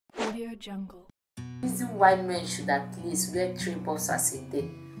Jungle. Reason why men should at least wear 3 boxers a day.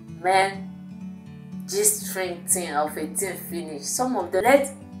 Men, G-string thing of a thing finish. Some of them,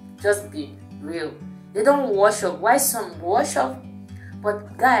 let's just be real, they don't wash up. Why some wash up?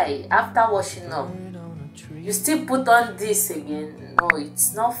 But guy, after washing up, you still put on this again. No,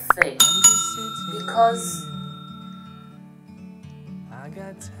 it's not fair. Because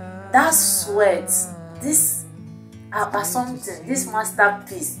that sweat, this something, this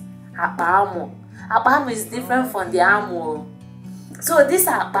masterpiece, Apamo is different from the amo. So this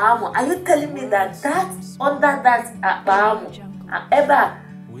Apamo, are you telling me that under that Apamo,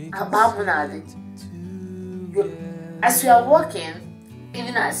 as you are walking,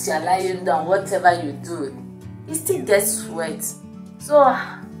 even as you are lying down, whatever you do, it still gets sweat. So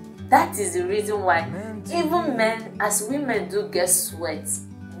that is the reason why even men, as women do get sweat,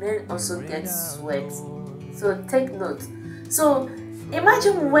 men also get sweat. So take note. So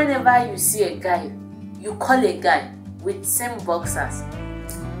imagine whenever you see a guy, you call a guy with same boxers.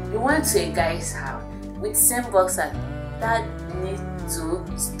 You went to a guy's house with same boxers. That needs to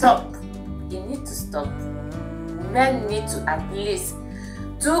stop. You need to stop. Men need to at least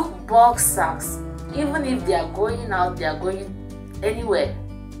do boxers, even if they are going out, they are going anywhere.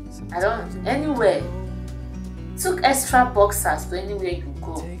 Anywhere. Took extra boxers to anywhere you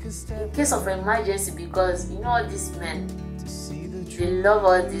go in case of emergency, because you know all these men, they love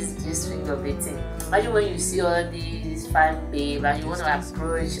all this string of a thing. Imagine when you see all these fine babe and you want to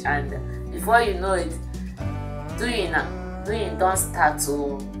approach, and before you know it, doing don't start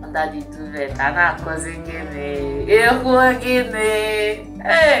to under the duvet and I'm causing hey,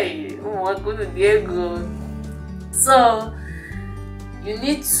 so you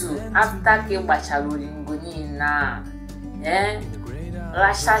need to, after ke bachalori na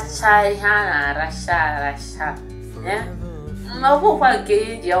rasha chai hana rasha mabukwa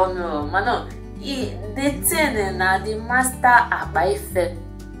ke je ono mano the thing na the master abaife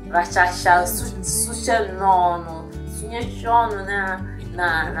rasha social no sunye na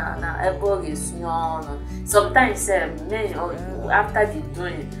eboge sunyo. Sometimes men after the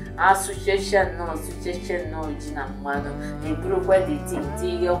doing association no jina mano they group where they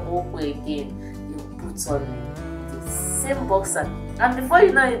think your hope again, you put on the same boxer, and before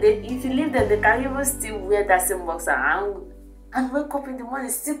you know it, if you leave them, they can even still wear that same boxer and wake up in the morning,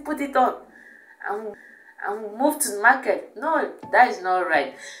 still put it on and move to the market. No, that is not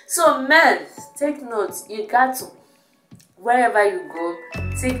right. So men, take note. You got to, wherever you go,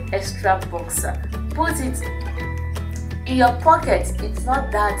 take extra boxer, put it in your pocket. It's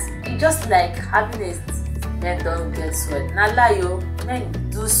not that, it's just like having a men don't get sweat. Now lie yo, men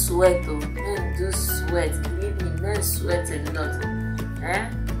do sweat, men do sweat. Believe me, men sweat a lot.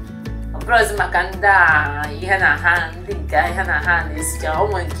 Bros makanda ihana hand ihana hand is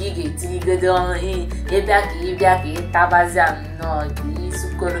omo gige tigodo ibia tabazam no di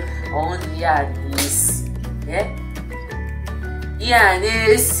sukoro on ya this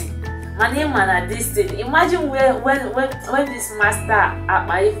this man this thing. Imagine when this master at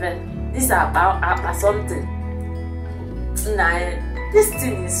my event, this about something. Nah, this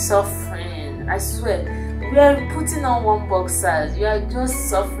thing is suffering. I swear. We are putting on one boxers. You are just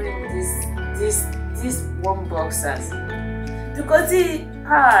suffering this one boxers because the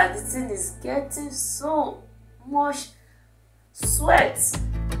thing is getting so much sweat.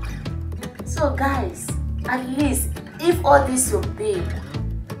 So guys, at least if all this your babe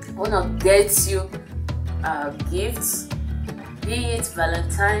wanna get you gifts, be it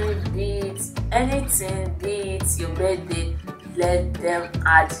Valentine, be it anything, be it your birthday, let them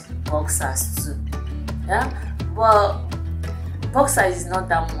add boxers too. But boxer is not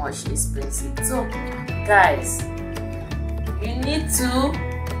that much expensive. So guys, you need to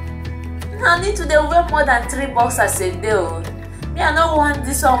they wear more than 3 boxers a day. Me, I don't want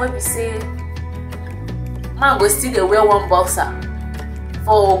this one where we say man go still they wear 1 boxer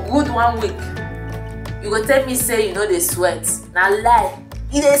for a good 1 week. You go tell me say you know they sweat. Now lie.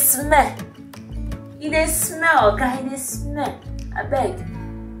 It smell, okay? It smell. I beg.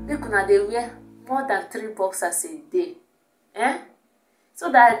 Look now they wear more than 3 boxers a day, so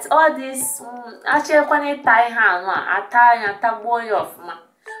that all this actually when you tie hand ata boy off ma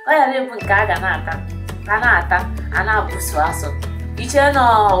o ya le bu nka ga na ata ana busu aso iche no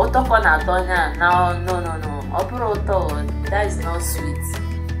utoko na atonya no opuro to, that is not sweet.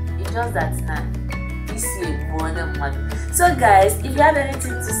 It's just that now this is a mother. So guys, if you have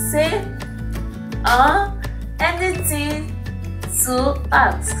anything to say anything to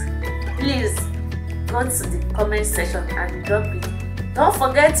ask, please go to the comment section and drop it Don't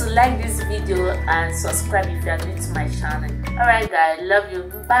forget to like this video and subscribe if you are new to my channel. Alright guys, love you.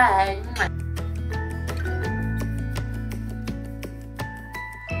 Bye.